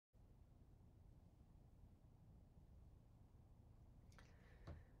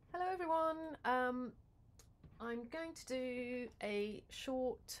Hello everyone, I'm going to do a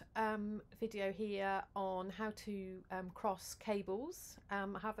short video here on how to cross cables. I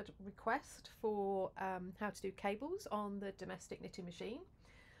have a request for how to do cables on the domestic knitting machine.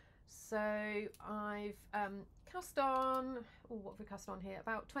 So I've cast on, what have we cast on here?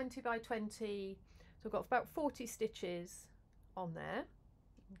 About 20 by 20, so I've got about 40 stitches on there.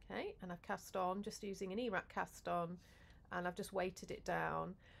 Okay, and I've cast on just using an E-rack cast on, and I've just weighted it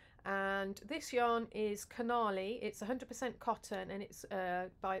down. And this yarn is Canali. It's 100% cotton, and it's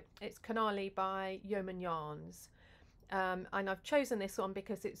Canali by Yeoman Yarns. And I've chosen this one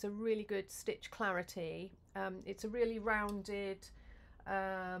because it's a really good stitch clarity. It's a really rounded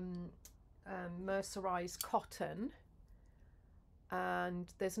mercerized cotton,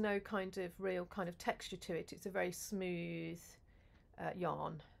 and there's no kind of real kind of texture to it. It's a very smooth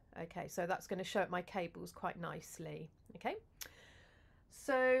yarn. Okay, so that's going to show up my cables quite nicely. Okay,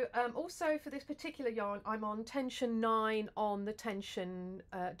 so also for this particular yarn I'm on tension 9 on the tension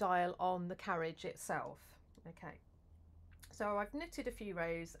dial on the carriage itself. Okay, so I've knitted a few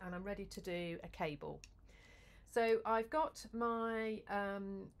rows and I'm ready to do a cable. So I've got my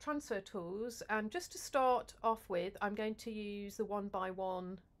transfer tools, and just to start off with I'm going to use the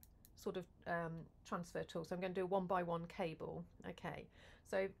 1x1 sort of transfer tool. So I'm going to do a 1x1 cable. Okay,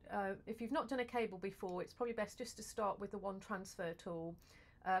 so if you've not done a cable before, it's probably best just to start with the one transfer tool,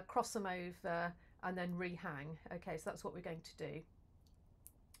 cross them over and then rehang. Okay, so that's what we're going to do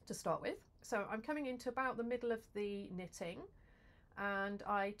to start with. So I'm coming into about the middle of the knitting, and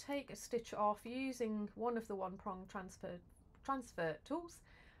I take a stitch off using one of the one prong transfer tools,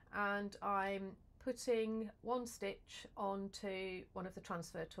 and I'm putting one stitch onto one of the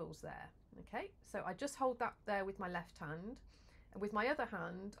transfer tools there. Okay, so I just hold that there with my left hand, and with my other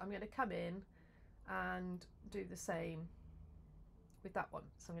hand I'm going to come in and do the same with that one.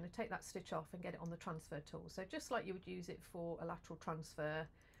 So I'm going to take that stitch off and get it on the transfer tool. So just like you would use it for a lateral transfer,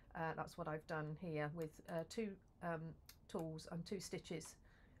 that's what I've done here with two tools and 2 stitches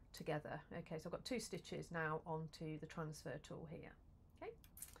together. Okay, so I've got 2 stitches now onto the transfer tool here. Okay,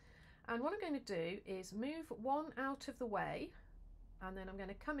 and what I'm going to do is move one out of the way, and then I'm going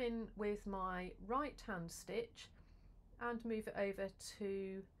to come in with my right hand stitch and move it over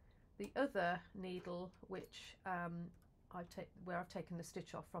to the other needle, which where I've taken the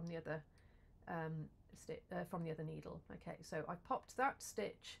stitch off from the other needle. Okay, so I popped that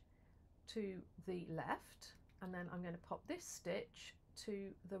stitch to the left, and then I'm going to pop this stitch to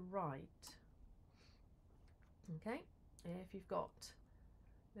the right. Okay, if you've got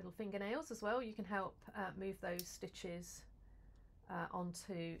little fingernails as well, you can help move those stitches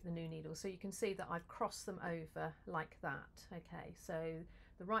onto the new needle. So you can see that I've crossed them over like that. Okay, so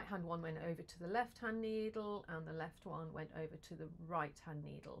the right hand one went over to the left hand needle, and the left one went over to the right hand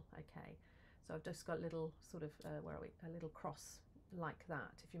needle. Okay, so I've just got a little sort of where are we, a little cross like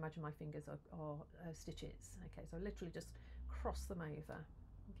that. If you imagine my fingers are stitches. Okay, so I literally just cross them over.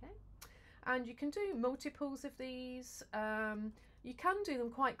 Okay, and you can do multiples of these. You can do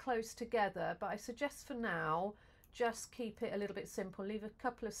them quite close together, but I suggest for now just keep it a little bit simple. Leave a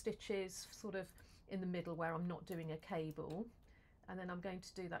couple of stitches sort of in the middle where I'm not doing a cable, and then I'm going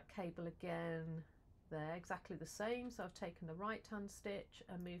to do that cable again there, exactly the same. So I've taken the right hand stitch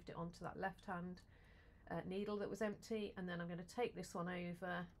and moved it onto that left hand needle that was empty, and then I'm going to take this one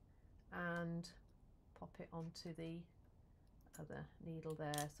over and pop it onto the other needle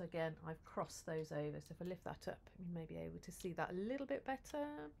there. So again, I've crossed those over. So if I lift that up, you may be able to see that a little bit better.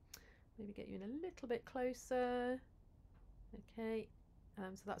 Maybe get you in a little bit closer. Okay,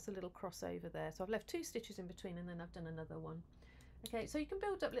 so that's a little crossover there. So I've left 2 stitches in between, and then I've done another one. Okay, so you can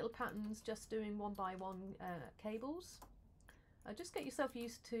build up little patterns just doing 1x1 cables. Just get yourself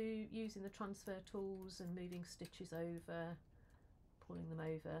used to using the transfer tools and moving stitches over, pulling them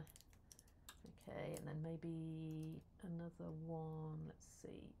over. Okay, and then maybe another one. Let's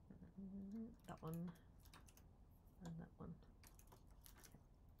see, that one and that one.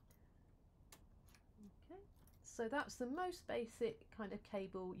 Okay, so that's the most basic kind of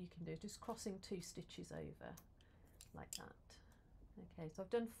cable you can do, just crossing 2 stitches over like that. Okay, so I've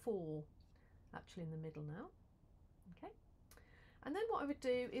done 4 actually in the middle now. Okay, and then what I would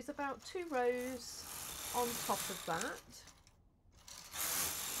do is about 2 rows on top of that.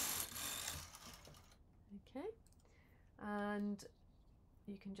 Okay, and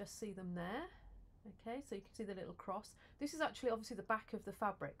you can just see them there. Okay, so you can see the little cross. This is actually obviously the back of the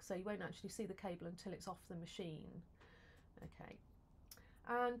fabric, so you won't actually see the cable until it's off the machine. Okay,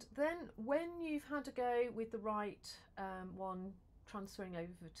 and then when you've had a go with the right one transferring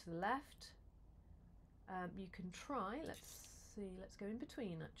over to the left, you can try, let's see, let's go in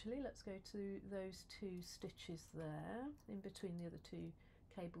between actually. Let's go to those two stitches there, in between the other two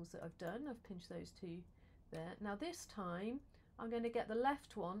cables that I've done. I've pinched those two there. Now this time I'm going to get the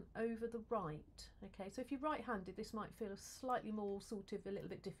left one over the right. Okay, so if you're right-handed, this might feel slightly more sort of a little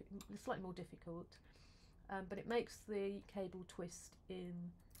bit slightly more difficult, but it makes the cable twist in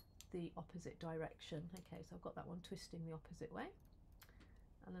the opposite direction. Okay, so I've got that one twisting the opposite way.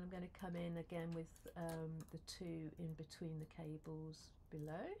 And then I'm going to come in again with the two in between the cables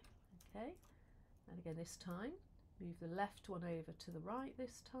below. Okay, and again this time move the left one over to the right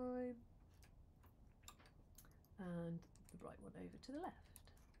this time, and the right one over to the left.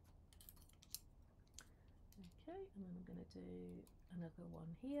 Okay, and then I'm going to do another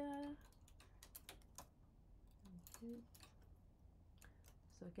one here. Okay.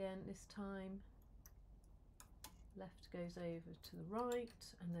 So again this time left goes over to the right,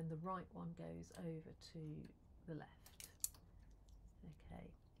 and then the right one goes over to the left. Okay,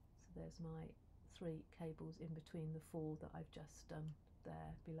 so there's my 3 cables in between the 4 that I've just done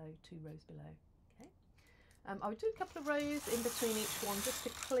there below, 2 rows below. Okay, I would do a couple of rows in between each one just to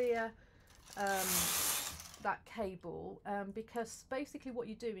clear that cable, because basically what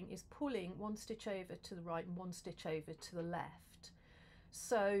you're doing is pulling 1 stitch over to the right and 1 stitch over to the left.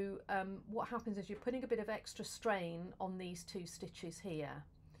 So what happens is you're putting a bit of extra strain on these 2 stitches here.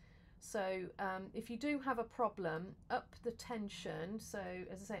 So if you do have a problem, up the tension. So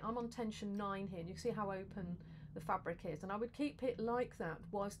as I say, I'm on tension 9 here, and you can see how open the fabric is, and I would keep it like that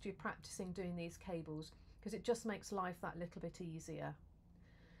whilst you're practicing doing these cables, because it just makes life that little bit easier.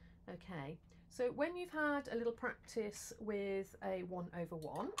 Okay, so when you've had a little practice with a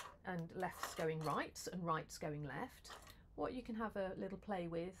 1/1 and left's going right and right's going left, what you can have a little play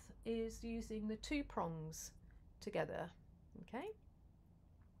with is using the 2 prongs together. Okay,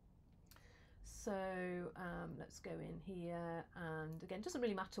 so let's go in here, and again, it doesn't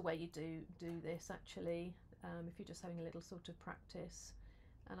really matter where you do this actually, if you're just having a little sort of practice.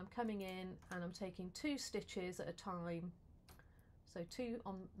 And I'm coming in and I'm taking 2 stitches at a time, so 2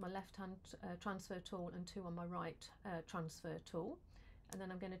 on my left hand transfer tool and 2 on my right transfer tool, and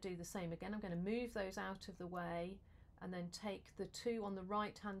then I'm going to do the same again. I'm going to move those out of the way and then take the 2 on the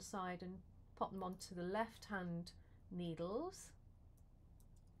right hand side and pop them onto the left hand needles.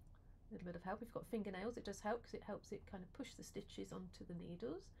 A little bit of help, if you've got fingernails it does help, because it helps it kind of push the stitches onto the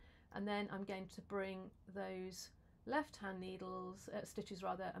needles. And then I'm going to bring those left hand needles, stitches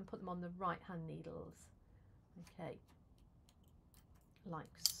rather, and put them on the right hand needles. Okay, like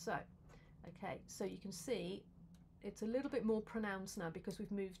so. Okay, so you can see it's a little bit more pronounced now because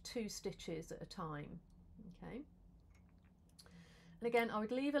we've moved 2 stitches at a time. Okay, and again I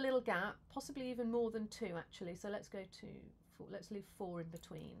would leave a little gap, possibly even more than 2 actually, so let's go to 4, let's leave 4 in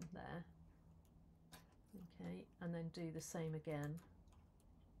between there. Okay, and then do the same again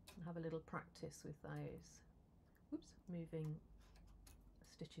and have a little practice with those. Oops, moving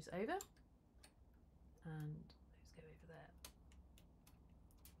stitches over, and those go over there.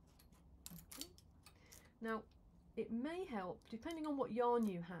 Okay. Now it may help, depending on what yarn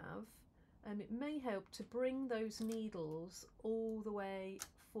you have, it may help to bring those needles all the way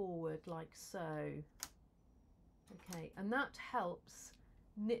forward like so. Okay, and that helps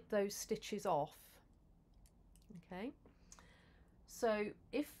knit those stitches off. Okay, so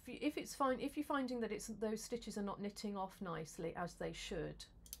if you're finding that those stitches are not knitting off nicely as they should,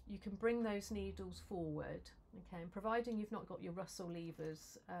 you can bring those needles forward. Okay, and providing you've not got your Russell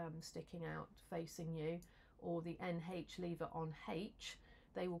levers sticking out facing you, or the NH lever on H,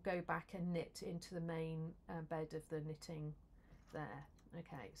 they will go back and knit into the main bed of the knitting there.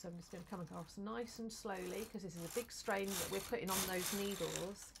 Okay, so I'm just going to come across nice and slowly, because this is a big strain that we're putting on those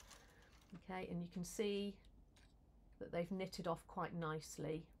needles. Okay, and you can see that they've knitted off quite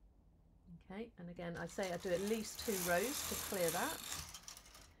nicely. Okay, and again I say I do at least 2 rows to clear that.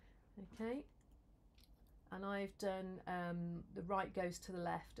 Okay, and I've done the right goes to the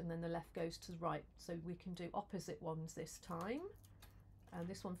left and then the left goes to the right, so we can do opposite ones this time. And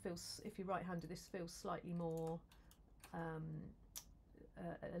this one feels, if you're right-handed, this feels slightly more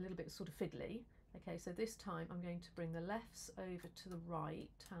a little bit sort of fiddly. Okay, so this time I'm going to bring the lefts over to the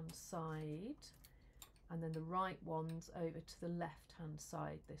right hand side, and then the right ones over to the left hand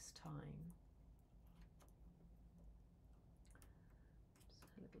side this time.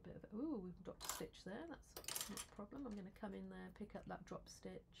 Just a little bit of, ooh, we've dropped a stitch there, that's not a problem. I'm going to come in there, pick up that drop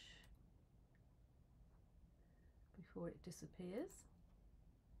stitch before it disappears.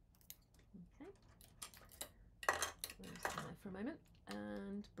 Okay, those there for a moment,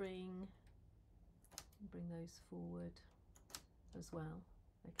 and bring those forward as well.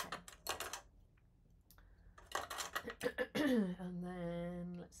 Okay. And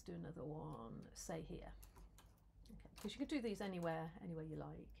then let's do another one, say here. Okay, because you can do these anywhere you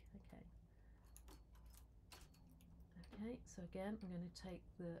like. Okay. Okay, so again, I'm going to take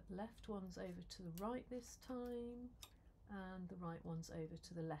the left ones over to the right this time, and the right ones over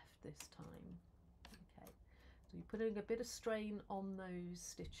to the left this time. Okay, so you're putting a bit of strain on those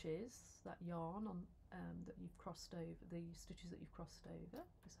stitches, that yarn on that you've crossed over, the stitches that you've crossed over,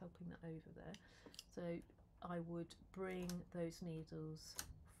 just helping that over there. So I would bring those needles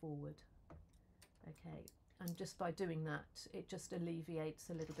forward. Okay, and just by doing that, it just alleviates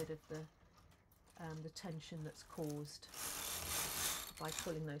a little bit of the tension that's caused by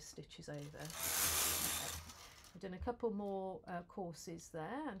pulling those stitches over. Okay. I've done a couple more courses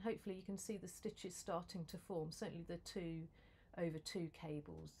there, and hopefully you can see the stitches starting to form. Certainly the 2 over 2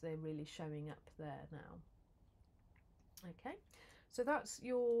 cables, they're really showing up there now. Okay, so that's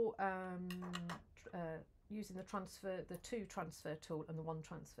your using the 2 transfer tool and the 1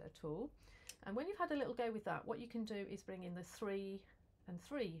 transfer tool. And when you've had a little go with that, what you can do is bring in the 3 and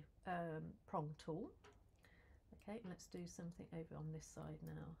 3 prong tool. Okay, let's do something over on this side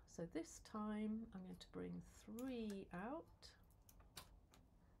now. So this time I'm going to bring 3 out.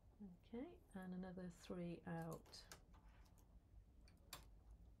 Okay, and another 3 out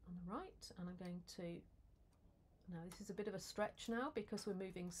on the right, and I'm going to, now this is a bit of a stretch now because we're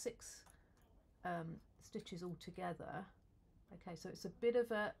moving 6 stitches all together. Okay, so it's a bit of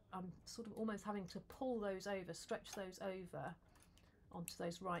a, I'm sort of almost having to pull those over, stretch those over onto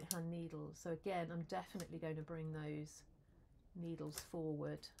those right hand needles. So again, I'm definitely going to bring those needles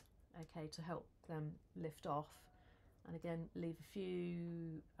forward, okay, to help them lift off. And again, leave a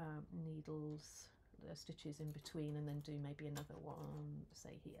few needles, stitches in between, and then do maybe another one,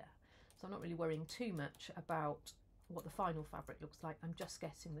 say here. So I'm not really worrying too much about what the final fabric looks like. I'm just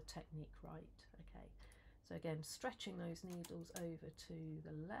getting the technique right. Okay, so again, stretching those needles over to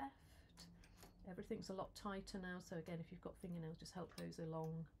the left. Everything's a lot tighter now, so again, if you've got fingernails, just help those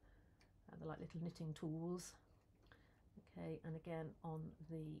along. They're like little knitting tools. Okay, and again on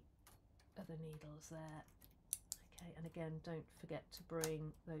the other needles there. Okay, and again, don't forget to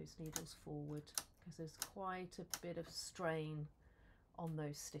bring those needles forward because there's quite a bit of strain on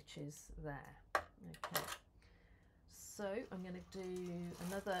those stitches there. Okay, so I'm going to do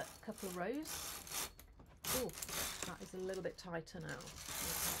another couple of rows. Oh, that is a little bit tighter now.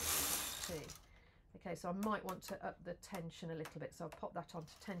 Okay, okay, so I might want to up the tension a little bit, so I'll pop that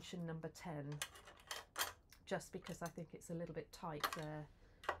onto tension number 10, just because I think it's a little bit tight there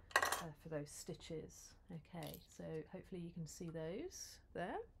for those stitches. Okay, so hopefully you can see those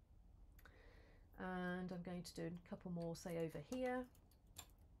there. And I'm going to do a couple more, say over here.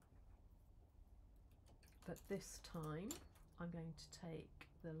 But this time I'm going to take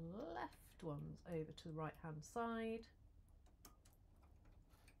the left ones over to the right hand side.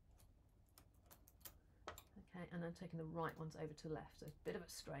 Okay, and then taking the right ones over to the left. So a bit of a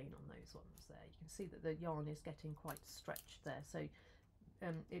strain on those ones there. You can see that the yarn is getting quite stretched there. So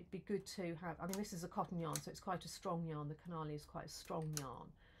it'd be good to have, I mean, this is a cotton yarn, so it's quite a strong yarn. The canali is quite a strong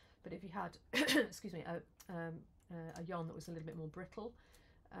yarn. But if you had, excuse me, a yarn that was a little bit more brittle,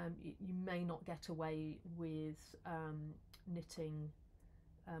 you may not get away with knitting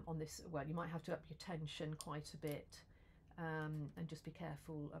on this. Well, you might have to up your tension quite a bit, and just be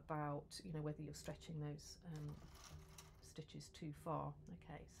careful about, you know, whether you're stretching those stitches too far.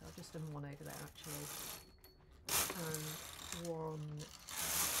 Okay, so I've just done one over there actually, and 1,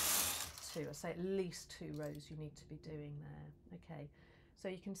 2. I say at least 2 rows you need to be doing there. Okay, so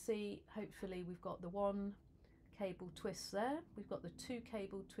you can see hopefully we've got the 1 cable twist there, we've got the 2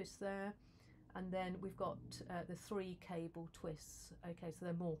 cable twists there, and then we've got the 3 cable twists. Okay, so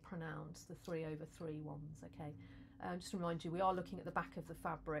they're more pronounced, the 3 over 3 ones. Okay, just to remind you, we are looking at the back of the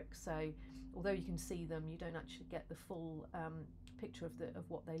fabric, so although you can see them, you don't actually get the full picture of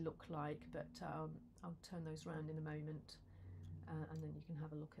what they look like, but I'll turn those around in a moment, and then you can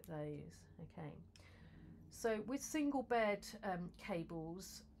have a look at those. Okay, so with single bed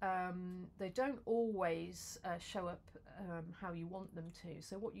cables, they don't always show up how you want them to.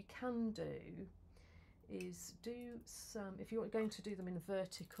 So what you can do is do some, if you're going to do them in a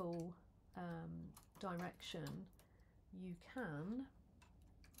vertical direction, you can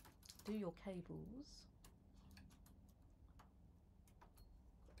do your cables.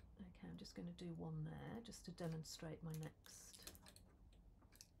 Okay, I'm just going to do one there just to demonstrate my next.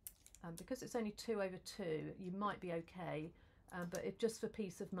 Because it's only 2 over 2, you might be okay, but if just for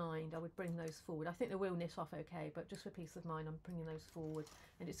peace of mind, I would bring those forward. I think they will knit off okay, but just for peace of mind, I'm bringing those forward,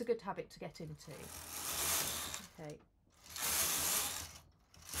 and it's a good habit to get into. Okay.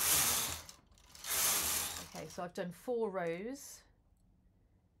 Okay, so I've done 4 rows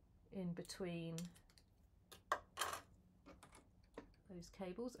in between those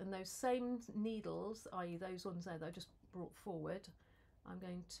cables, and those same needles, i.e. those ones there that I just brought forward, I'm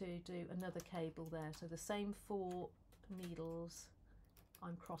going to do another cable there. So the same 4 needles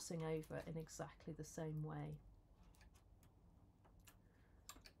I'm crossing over in exactly the same way.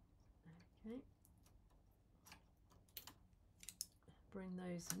 Okay. Bring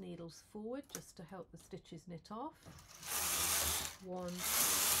those needles forward just to help the stitches knit off. 1,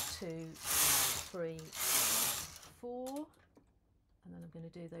 2, 3, 4, and then I'm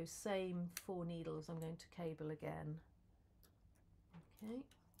going to do those same 4 needles. I'm going to cable again. Okay.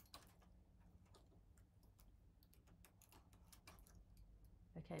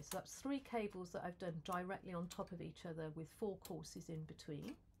 Okay, so that's 3 cables that I've done directly on top of each other with 4 courses in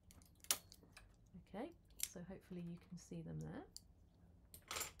between. Okay, so hopefully you can see them there.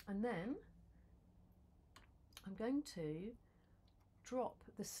 And then I'm going to drop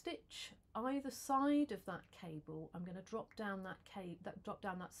the stitch either side of that cable. I'm going to drop down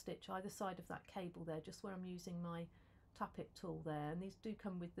that stitch either side of that cable there, just where I'm using my tappet tool there. And these do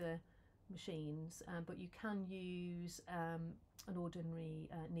come with the machines, but you can use an ordinary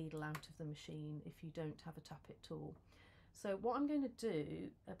needle out of the machine if you don't have a tappet tool. So what I'm going to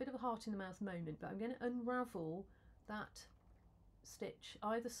do, a bit of a heart in the mouth moment, but I'm going to unravel that stitch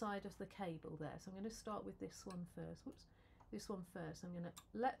either side of the cable there. So I'm going to start with this one first. Whoops, this one first. I'm going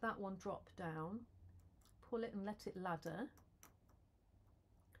to let that one drop down, pull it and let it ladder.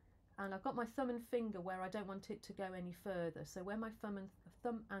 And I've got my thumb and finger where I don't want it to go any further. So where my thumb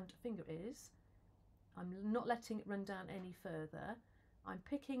and finger is, I'm not letting it run down any further. I'm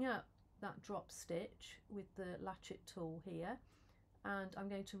picking up that drop stitch with the latchet tool here, and I'm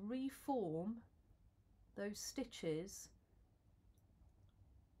going to reform those stitches,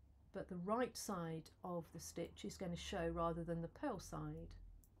 but the right side of the stitch is going to show rather than the purl side.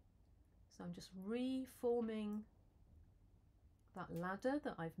 So I'm just reforming that ladder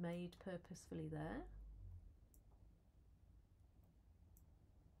that I've made purposefully there.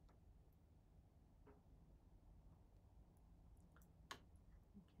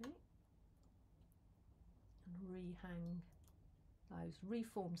 Okay, and rehang those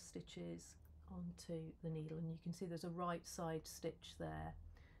reformed stitches onto the needle, and you can see there's a right side stitch there.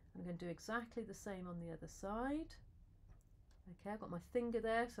 I'm going to do exactly the same on the other side. Okay, I've got my finger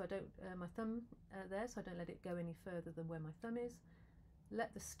there, so I don't my thumb there, so I don't let it go any further than where my thumb is.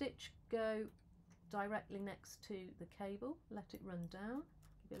 Let the stitch go directly next to the cable, let it run down,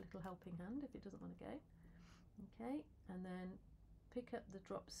 give it a little helping hand if it doesn't want to go. Okay, and then pick up the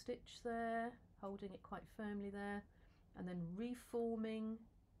drop stitch there, holding it quite firmly there, and then reforming,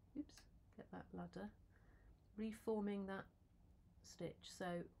 oops, get that ladder, reforming that stitch. So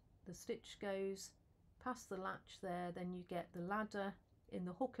the stitch goes past the latch there, then you get the ladder in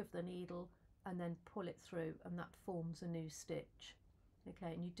the hook of the needle and then pull it through, and that forms a new stitch.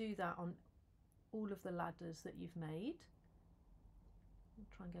 Okay, and you do that on all of the ladders that you've made.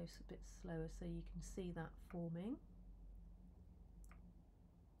 I'll try and go a bit slower so you can see that forming.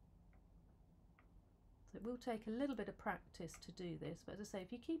 So it will take a little bit of practice to do this, but as I say,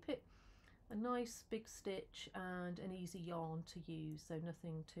 if you keep it a nice big stitch and an easy yarn to use, so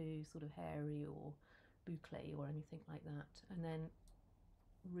nothing too sort of hairy or boucle or anything like that, and then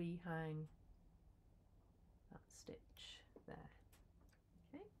rehang that stitch there.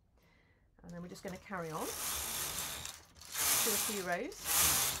 Okay, and then we're just going to carry on to a few rows,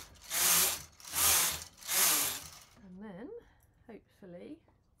 and then hopefully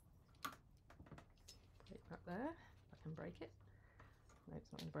put it back there. I can break it. No,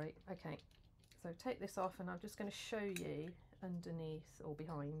 it's not going to break. Okay, so take this off, and I'm just going to show you underneath or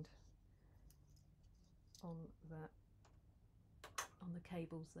behind on the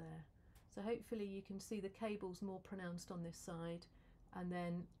cables there. So hopefully you can see the cables more pronounced on this side, and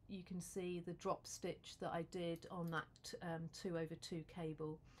then you can see the drop stitch that I did on that 2/2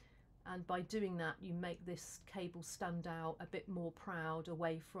 cable. And by doing that, you make this cable stand out a bit more proud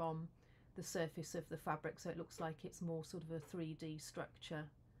away from the surface of the fabric, so it looks like it's more sort of a 3D structure.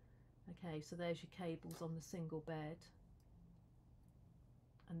 Okay, so there's your cables on the single bed,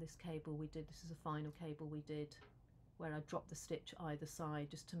 and this cable we did, this is a final cable we did where I dropped the stitch either side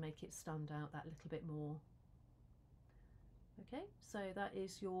just to make it stand out that little bit more. Okay, so that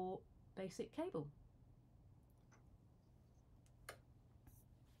is your basic cable.